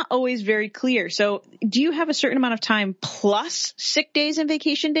it's not always very clear. So do you have a certain amount of time plus sick days and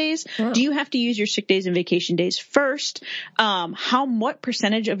vacation days? Oh. Do you have to use your sick days and vacation days first? What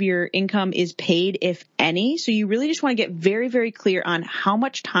percentage of your income is paid, if any? So you really just want to get very, very clear on how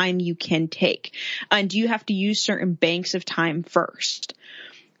much time you can take. And do you have to use certain banks of time first?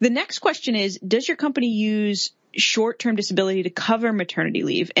 The next question is, does your company use short-term disability to cover maternity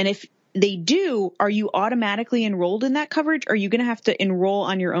leave? And if they do, are you automatically enrolled in that coverage? Or are you going to have to enroll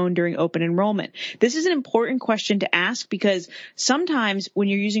on your own during open enrollment? This is an important question to ask because sometimes when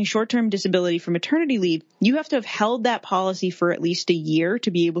you're using short-term disability for maternity leave, you have to have held that policy for at least a year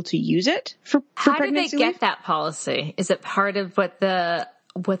to be able to use it for pregnancy leave. How do they get that policy? Is it part of what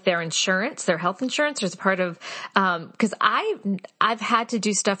with their insurance, their health insurance, or is it part of, cause I've had to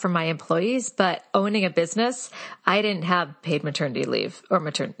do stuff for my employees, but owning a business, I didn't have paid maternity leave or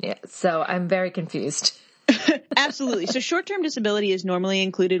maternity yet. So I'm very confused. Absolutely. So short-term disability is normally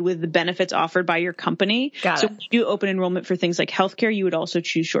included with the benefits offered by your company. So when you do open enrollment for things like healthcare, you would also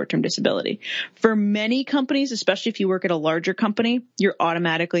choose short-term disability. For many companies, especially if you work at a larger company, you're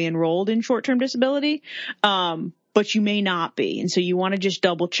automatically enrolled in short-term disability. But you may not be. And so you want to just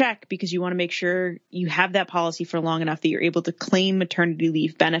double check because you want to make sure you have that policy for long enough that you're able to claim maternity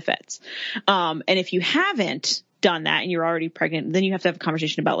leave benefits. And if you haven't done that and you're already pregnant, then you have to have a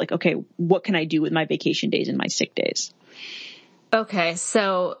conversation about like, okay, what can I do with my vacation days and my sick days? Okay.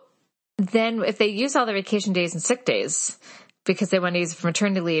 So then if they use all their vacation days and sick days because they want to use it for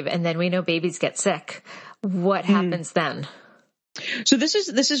maternity leave, and then we know babies get sick, what happens then? So this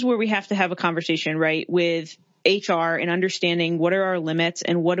is where we have to have a conversation, right, with HR and understanding what are our limits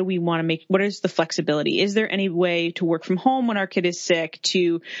and what do we want to make, what is the flexibility? Is there any way to work from home when our kid is sick,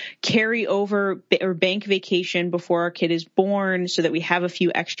 to carry over or bank vacation before our kid is born so that we have a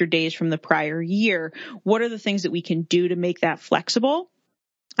few extra days from the prior year? What are the things that we can do to make that flexible?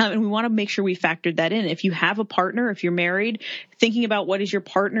 And we want to make sure we factored that in. If you have a partner, if you're married, thinking about what is your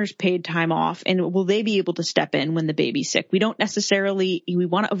partner's paid time off and will they be able to step in when the baby's sick? We want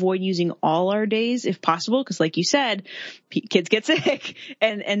to avoid using all our days if possible, because like you said, kids get sick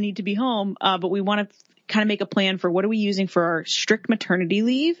and need to be home. But we want to kind of make a plan for what are we using for our strict maternity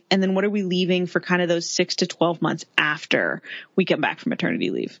leave, and then what are we leaving for kind of those 6 to 12 months after we come back from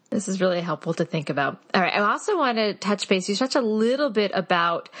maternity leave. This is really helpful to think about. All right. I also want to touch base. You touched a little bit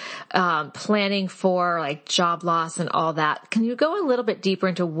about planning for like job loss and all that. Can you go a little bit deeper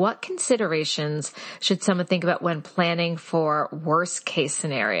into what considerations should someone think about when planning for worst case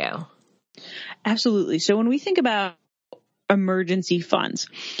scenario? Absolutely. So when we think about emergency funds,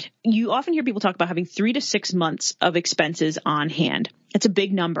 you often hear people talk about having 3 to 6 months of expenses on hand. It's a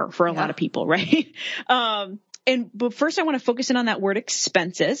big number for a lot of people, right? But first I want to focus in on that word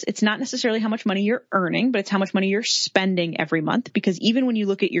expenses. It's not necessarily how much money you're earning, but it's how much money you're spending every month. Because even when you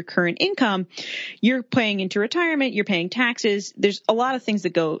look at your current income, you're paying into retirement, you're paying taxes. There's a lot of things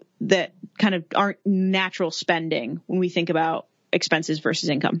that kind of aren't natural spending when we think about expenses versus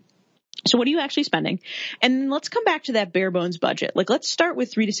income. So what are you actually spending? And let's come back to that bare bones budget. Like, let's start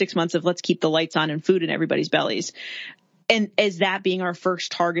with 3 to 6 months of let's keep the lights on and food in everybody's bellies. And as that being our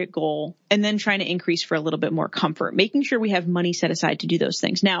first target goal, and then trying to increase for a little bit more comfort, making sure we have money set aside to do those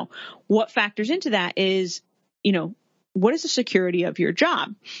things. Now, what factors into that is, what is the security of your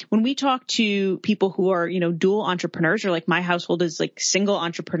job? When we talk to people who are, dual entrepreneurs, or like my household is like single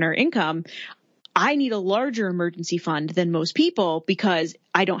entrepreneur income, I need a larger emergency fund than most people because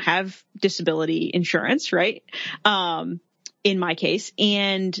I don't have disability insurance, right? In my case.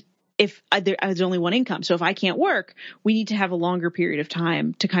 And if there's only one income. So if I can't work, we need to have a longer period of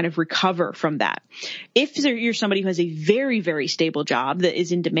time to kind of recover from that. If you're somebody who has a very, very stable job that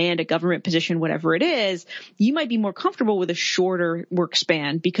is in demand, a government position, whatever it is, you might be more comfortable with a shorter work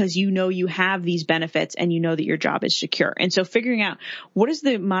span because you have these benefits and you know that your job is secure. And so figuring out what is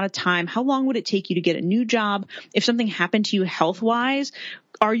the amount of time, how long would it take you to get a new job? If something happened to you health-wise,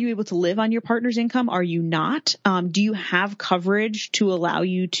 are you able to live on your partner's income? Are you not? Do you have coverage to allow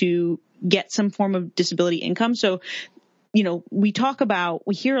you to get some form of disability income? So, we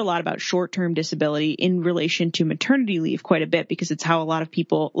hear a lot about short-term disability in relation to maternity leave quite a bit because it's how a lot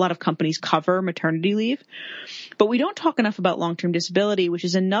of companies cover maternity leave. But we don't talk enough about long-term disability, which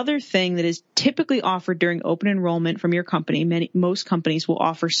is another thing that is typically offered during open enrollment from your company. Most companies will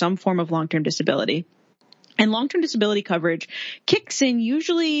offer some form of long-term disability. And long-term disability coverage kicks in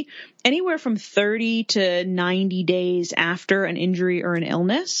usually anywhere from 30 to 90 days after an injury or an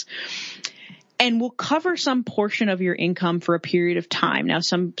illness, and will cover some portion of your income for a period of time. Now,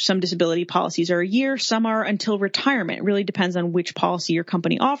 some disability policies are a year, some are until retirement. It really depends on which policy your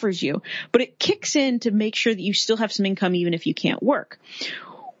company offers you. But it kicks in to make sure that you still have some income even if you can't work.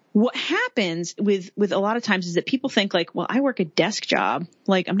 What happens with a lot of times is that people think like, well, I work a desk job.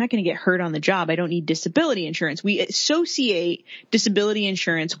 Like, I'm not going to get hurt on the job. I don't need disability insurance. We associate disability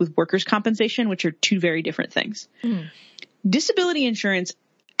insurance with workers' compensation, which are two very different things. Disability insurance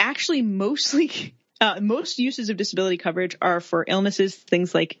actually most uses of disability coverage are for illnesses,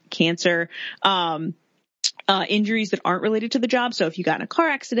 things like cancer, injuries that aren't related to the job. So if you got in a car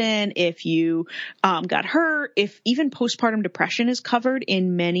accident, if you got hurt, if even postpartum depression is covered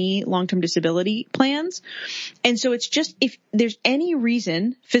in many long-term disability plans. And so it's just if there's any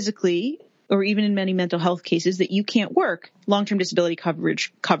reason physically or even in many mental health cases that you can't work, long-term disability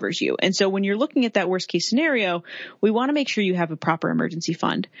coverage covers you. And so when you're looking at that worst case scenario, we want to make sure you have a proper emergency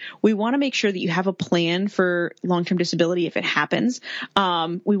fund. We want to make sure that you have a plan for long-term disability if it happens.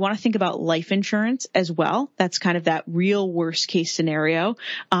 We want to think about life insurance as well. That's kind of that real worst case scenario.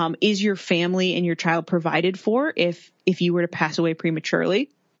 Is your family and your child provided for if you were to pass away prematurely?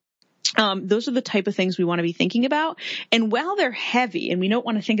 Those are the type of things we want to be thinking about. And while they're heavy and we don't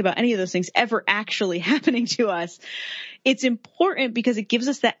want to think about any of those things ever actually happening to us, it's important because it gives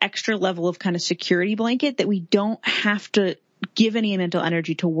us that extra level of kind of security blanket that we don't have to give any mental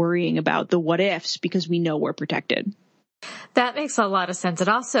energy to worrying about the what ifs because we know we're protected. That makes a lot of sense. It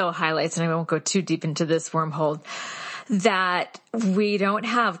also highlights, and I won't go too deep into this wormhole, that we don't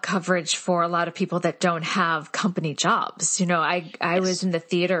have coverage for a lot of people that don't have company jobs. I was in the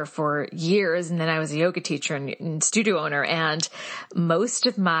theater for years, and then I was a yoga teacher and studio owner, and most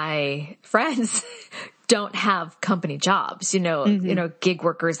of my friends don't have company jobs, you know, gig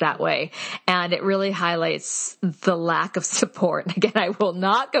workers that way. And it really highlights the lack of support. And again, I will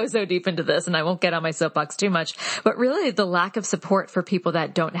not go so deep into this and I won't get on my soapbox too much, but really the lack of support for people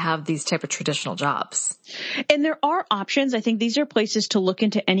that don't have these type of traditional jobs. And there are options. I think these are places to look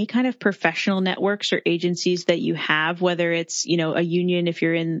into any kind of professional networks or agencies that you have, whether it's, you know, a union if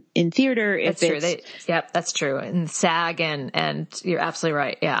you're in theater. That's true. Yep, that's true. And SAG and you're absolutely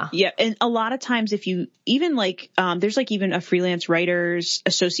right. Yeah. Yeah. And a lot of times if you even there's even a freelance writers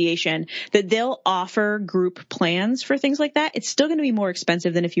association that they'll offer group plans for things like that. It's still going to be more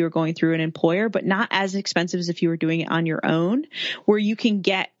expensive than if you were going through an employer, but not as expensive as if you were doing it on your own, where you can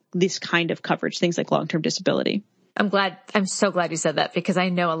get this kind of coverage, things like long-term disability. I'm so glad you said that, because I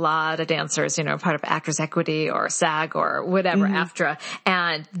know a lot of dancers, you know, part of Actors Equity or SAG or whatever, AFTRA,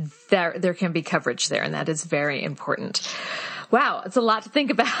 and there can be coverage there, and that is very important. Wow, it's a lot to think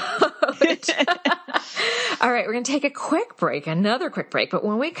about. All right, we're going to take another quick break. But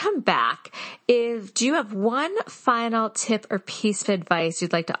when we come back, do you have one final tip or piece of advice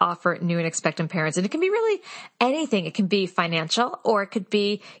you'd like to offer new and expectant parents? And it can be really anything. It can be financial, or it could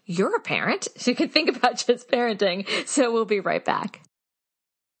be you're a parent, so you can think about just parenting. So we'll be right back.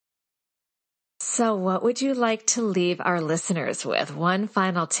 So what would you like to leave our listeners with? One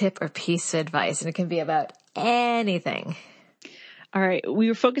final tip or piece of advice, and it can be about anything. All right. We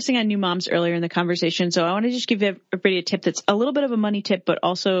were focusing on new moms earlier in the conversation, so I want to just give everybody a tip that's a little bit of a money tip, but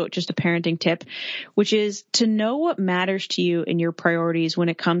also just a parenting tip, which is to know what matters to you and your priorities when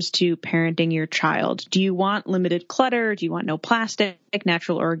it comes to parenting your child. Do you want limited clutter? Do you want no plastic,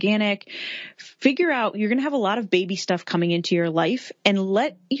 natural or organic? Figure out, you're going to have a lot of baby stuff coming into your life, and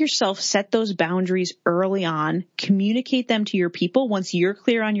let yourself set those boundaries early on. Communicate them to your people. Once you're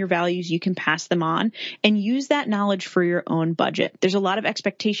clear on your values, you can pass them on, and use that knowledge for your own budget. There's a lot of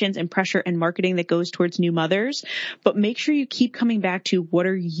expectations and pressure and marketing that goes towards new mothers, but make sure you keep coming back to what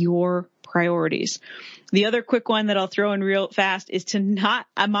are your priorities. The other quick one that I'll throw in real fast is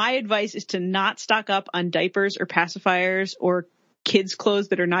my advice is to not stock up on diapers or pacifiers or kids' clothes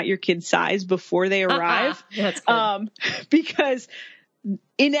that are not your kid's size before they arrive. That's good. Because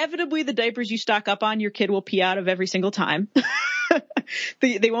inevitably the diapers you stock up on, your kid will pee out of every single time.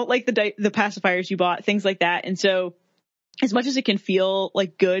 They won't like the pacifiers you bought, things like that. And so, as much as it can feel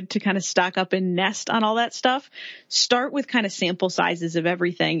like good to kind of stock up and nest on all that stuff, start with kind of sample sizes of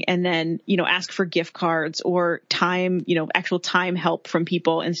everything, and then, you know, ask for gift cards or time, you know, actual time help from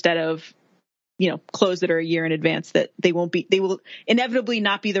people instead of, you know, clothes that are a year in advance that they will inevitably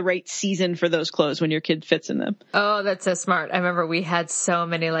not be the right season for those clothes when your kid fits in them. Oh, that's so smart. I remember we had so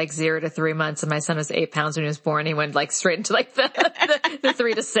many 0 to 3 months, and my son was 8 pounds when he was born. He went straight into the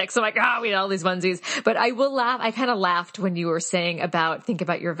 3 to 6. I'm like, we had all these onesies. But I will laugh. I kind of laughed when you were saying think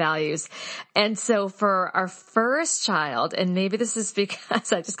about your values. And so for our first child, and maybe this is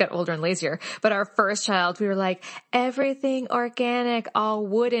because I just got older and lazier, but our first child, we were like, everything organic, all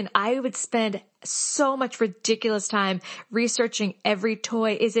wooden. I would spend so much ridiculous time researching every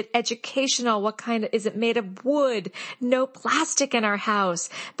toy. Is it educational? What kind is it made of wood? No plastic in our house.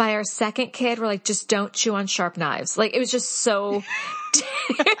 By our second kid, we're like, just don't chew on sharp knives. It was just so,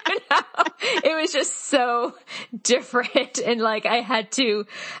 it was just so different. And I had to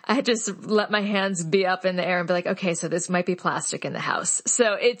just let my hands be up in the air and be like, okay, so this might be plastic in the house.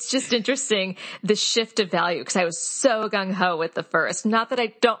 So it's just interesting, the shift of value, because I was so gung ho with the first. Not that I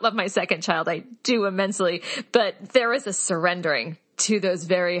don't love my second child. I do immensely, but there is a surrendering to those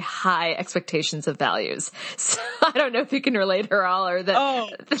very high expectations of values. So I don't know if you can relate her all or that. Oh,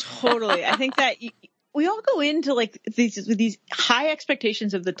 totally. I think that we all go into these high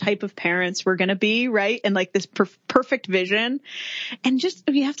expectations of the type of parents we're going to be, right? And this perfect vision. And just,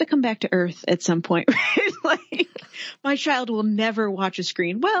 we have to come back to earth at some point, right? My child will never watch a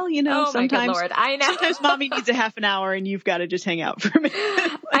screen. Well, sometimes, my good Lord, I know. Sometimes mommy needs a half an hour and you've got to just hang out for a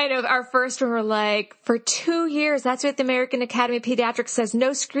minute. I know. Our first one, we're for 2 years, that's what the American Academy of Pediatrics says,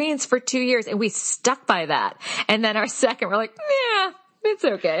 no screens for 2 years. And we stuck by that. And then our second, we're like, yeah. It's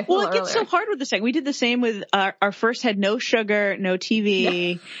okay. Well, it gets so hard with the second. We did the same with our first had no sugar, no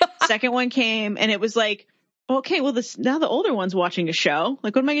TV. Second one came and it was okay, well, now the older one's watching a show.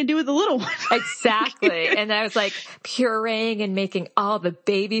 What am I going to do with the little one? Exactly. And I was pureeing and making all the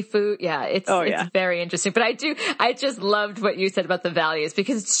baby food. Yeah, it's very interesting. But I just loved what you said about the values,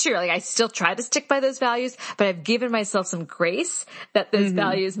 because it's true. I still try to stick by those values, but I've given myself some grace that those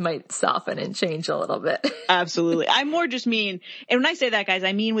values might soften and change a little bit. Absolutely. I more just mean, and when I say that, guys,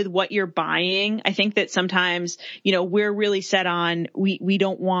 I mean with what you're buying. I think that sometimes, we're really set on, we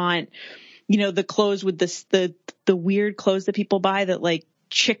don't want, the clothes with the weird clothes that people buy that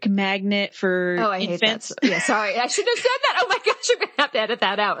chick magnet for infants. Hate that. Yeah, sorry. I should have said that. Oh my gosh, you're going to have to edit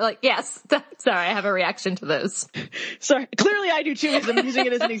that out. Like, yes. Sorry, I have a reaction to those. Sorry. Clearly I do too, because I'm using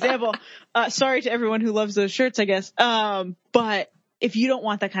it as an example. Sorry to everyone who loves those shirts, I guess. But if you don't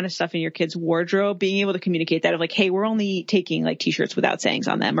want that kind of stuff in your kid's wardrobe, being able to communicate that of like, hey, we're only taking like t-shirts without sayings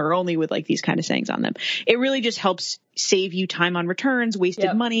on them, or only with like these kind of sayings on them. It really just helps save you time on returns,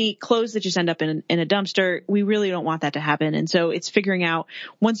 wasted money, clothes that just end up in a dumpster. We really don't want that to happen. And so it's figuring out,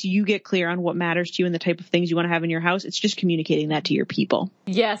 once you get clear on what matters to you and the type of things you want to have in your house, it's just communicating that to your people.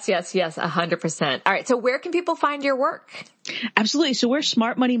 Yes, 100%. All right. So where can people find your work? Absolutely. So we're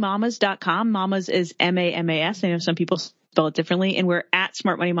smartmoneymamas.com. Mamas is MAMAS. I know some people spell it differently. And we're at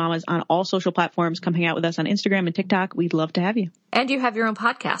Smart Money Mamas on all social platforms. Come hang out with us on Instagram and TikTok. We'd love to have you. And you have your own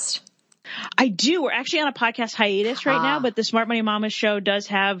podcast. I do. We're actually on a podcast hiatus right now, but the Smart Money Mamas show does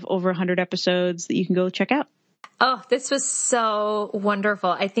have over 100 episodes that you can go check out. Oh, this was so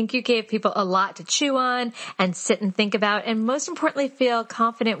wonderful. I think you gave people a lot to chew on and sit and think about, and most importantly, feel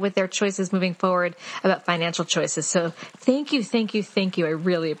confident with their choices moving forward about financial choices. So thank you. I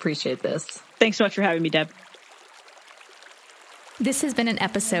really appreciate this. Thanks so much for having me, Deb. This has been an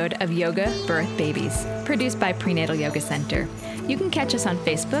episode of Yoga Birth Babies, produced by Prenatal Yoga Center. You can catch us on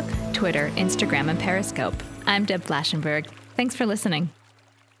Facebook, Twitter, Instagram, and Periscope. I'm Deb Flaschenberg. Thanks for listening.